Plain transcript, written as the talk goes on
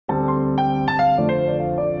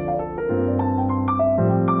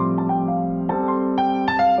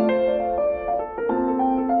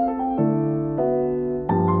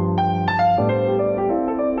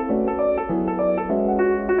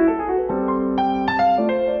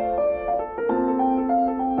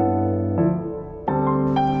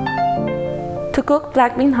To cook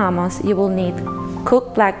black bean hummus, you will need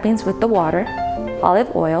cooked black beans with the water,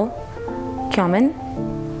 olive oil, cumin,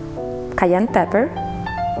 cayenne pepper,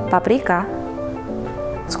 paprika,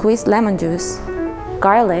 squeezed lemon juice,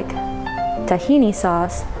 garlic, tahini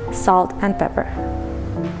sauce, salt, and pepper.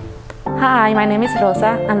 Hi, my name is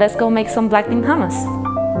Rosa, and let's go make some black bean hummus.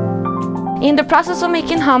 In the process of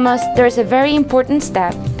making hummus, there is a very important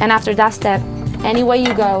step, and after that step, any way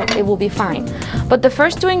you go, it will be fine. But the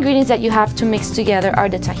first two ingredients that you have to mix together are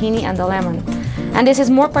the tahini and the lemon. And this is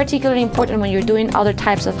more particularly important when you're doing other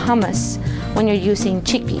types of hummus, when you're using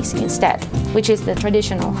chickpeas instead, which is the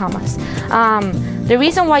traditional hummus. The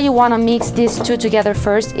reason why you want to mix these two together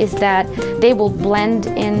first is that they will blend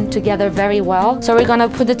in together very well. So we're going to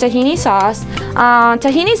put the tahini sauce.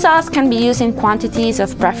 Tahini sauce can be used in quantities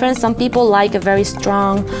of preference. Some people like a very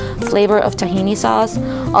strong flavor of tahini sauce.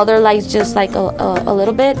 Others like just like a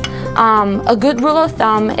little bit. A good rule of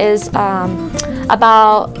thumb is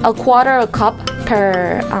about a quarter a cup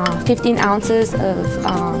per 15 ounces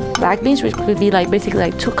of black beans, which would be like basically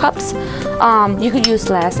like 2 cups. You could use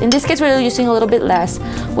less. In this case, we're using a little bit less,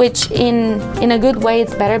 which in a good way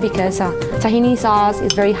it's better because tahini sauce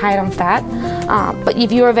is very high on fat. But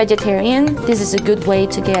if you're a vegetarian, this is a good way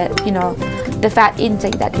to get, you know, the fat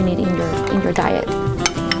intake that you need in your diet.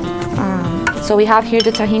 So we have here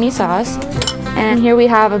the tahini sauce, and here we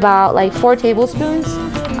have about like 4 tablespoons,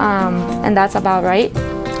 and that's about right.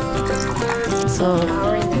 So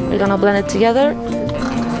we're gonna blend it together.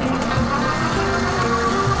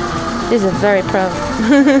 This is very pro.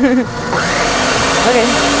 Okay.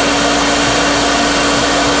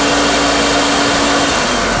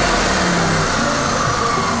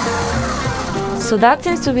 So that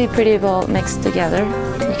seems to be pretty well mixed together.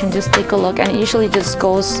 You can just take a look, and it usually just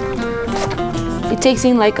goes, it takes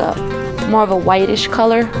in like a more of a whitish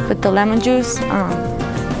color with the lemon juice.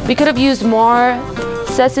 We could have used more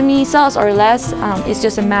sesame sauce or less. It's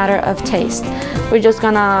just a matter of taste. We're just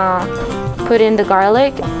gonna put in the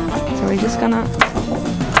garlic. So we're just gonna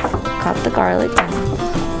cut the garlic.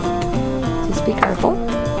 Just be careful.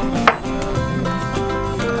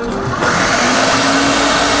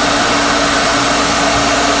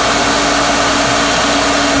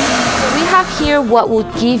 So we have here what will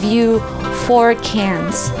give you 4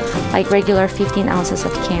 cans, like regular 15 ounces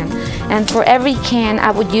of can. And for every can, I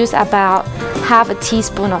would use about half a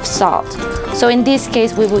teaspoon of salt. So in this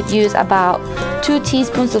case, we would use about 2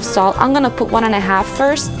 teaspoons of salt. I'm gonna put 1.5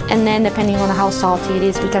 first, and then depending on how salty it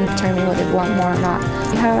is, we can determine whether we want more or not.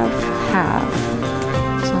 We have half,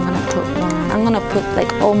 so I'm gonna put 1. I'm gonna put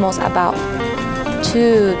like almost about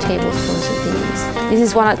 2 tablespoons of these.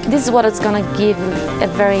 This is what it's gonna give a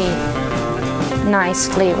very nice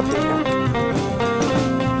flavor.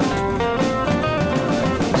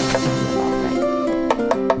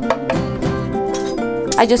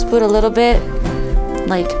 I just put a little bit,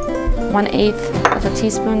 like 1/8 of a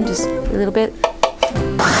teaspoon, just a little bit. What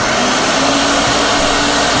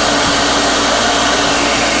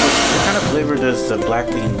kind of flavor does the black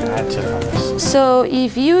bean add to hummus? So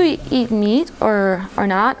if you eat meat or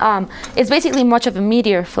not, it's basically much of a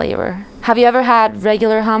meatier flavor. Have you ever had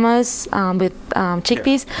regular hummus with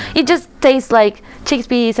chickpeas? Yeah. It just tastes like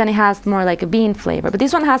chickpeas and it has more like a bean flavor. But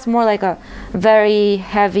this one has more like a very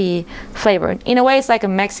heavy flavor. In a way, it's like a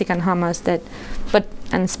Mexican hummus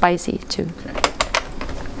and spicy too. Okay.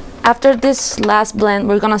 After this last blend,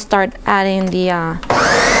 we're gonna start adding the olive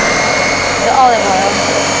oil.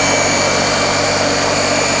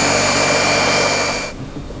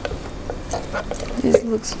 This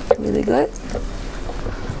looks really good.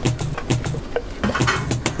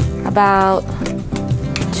 About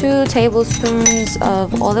 2 tablespoons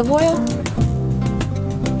of olive oil.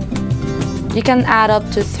 You can add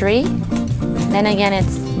up to 3. Then again,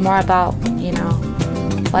 it's more about, you know,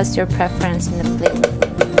 what's your preference in the flavor.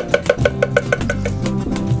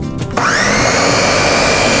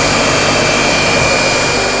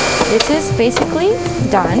 This is basically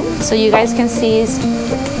done. So you guys can see it's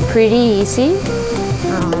pretty easy.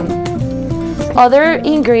 Other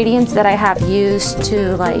ingredients that I have used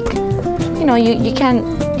to, like, you know, you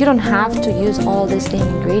don't have to use all the same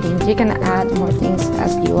ingredients. You can add more things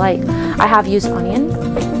as you like. I have used onion,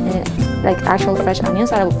 like actual fresh onions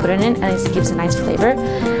that I will put it in, and it gives a nice flavor.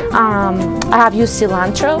 I have used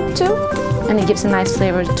cilantro too, and it gives a nice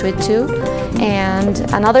flavor to it too. And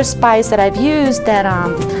another spice that I've used that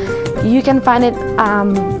you can find it,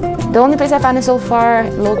 the only place I found it so far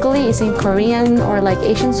locally is in Korean or like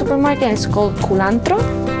Asian supermarket, and it's called culantro.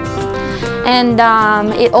 And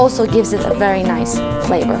it also gives it a very nice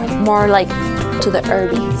flavor, more like to the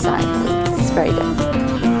herby side. It's very good.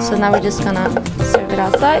 So now we're just gonna serve it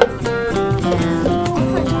outside.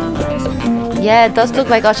 And yeah, it does look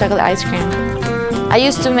like hot chocolate ice cream. I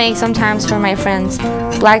used to make sometimes for my friends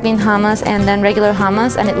black bean hummus and then regular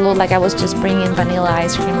hummus, and it looked like I was just bringing vanilla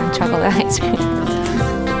ice cream and chocolate ice cream.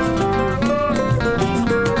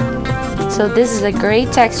 So this is a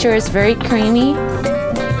great texture, it's very creamy,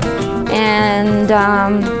 and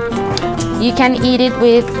you can eat it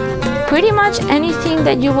with pretty much anything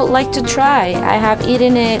that you would like to try. I have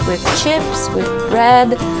eaten it with chips, with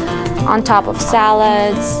bread, on top of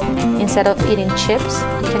salads. Instead of eating chips,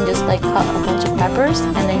 you can just like cut a bunch of peppers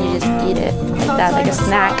and then you just eat it like that, like a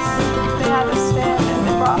snack.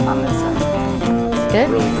 Good?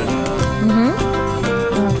 Mm-hmm.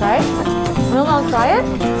 You wanna try it? You wanna try it?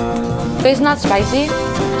 But it's not spicy,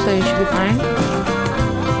 so you should be fine.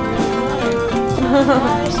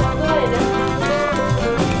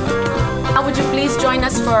 Would you please join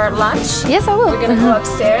us for lunch? Yes, I will. We're gonna go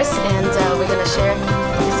upstairs and we're gonna share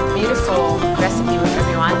this beautiful recipe with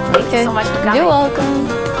everyone. Thank you so much for coming. You're welcome.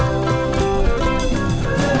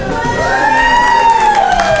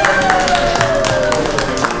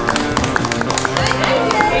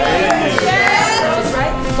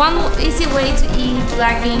 One easy way to eat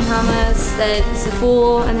black bean hummus that is a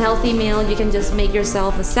full and healthy meal. You can just make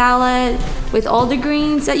yourself a salad with all the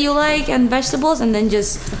greens that you like and vegetables, and then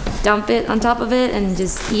just dump it on top of it and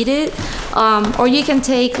just eat it. Or you can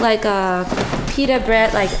take like a pita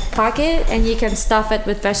bread like pocket and you can stuff it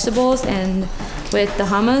with vegetables and with the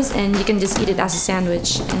hummus, and you can just eat it as a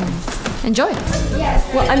sandwich and enjoy.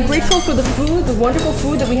 Well, I'm grateful for the food, the wonderful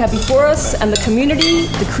food that we have before us, and the community,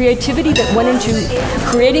 the creativity that went into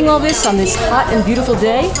creating all this on this hot and beautiful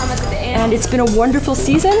day. And it's been a wonderful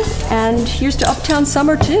season, and here's to Uptown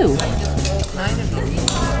Summer too.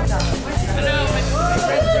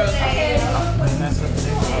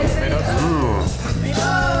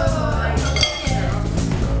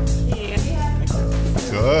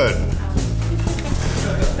 Good.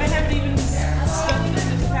 I haven't even stuffed it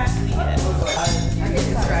into capacity yet.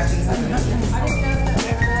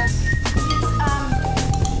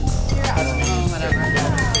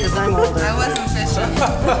 Because I'm older. I wasn't fishing.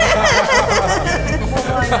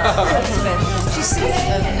 She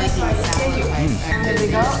said, there we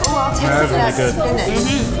go. Oh, I'll take That's really good.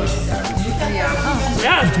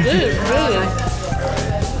 Yeah, it's good. Really good.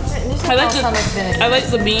 I like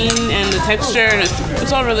the bean and the texture, and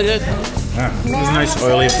it's all really good. Yeah, it's a nice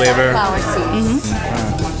oily flavor.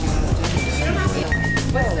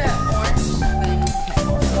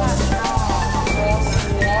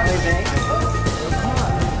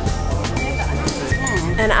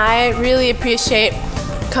 And I really appreciate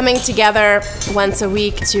coming together once a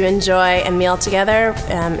week to enjoy a meal together,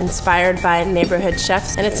 inspired by neighborhood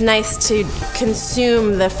chefs. And it's nice to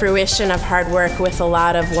consume the fruition of hard work with a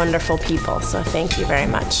lot of wonderful people. So thank you very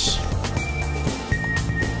much.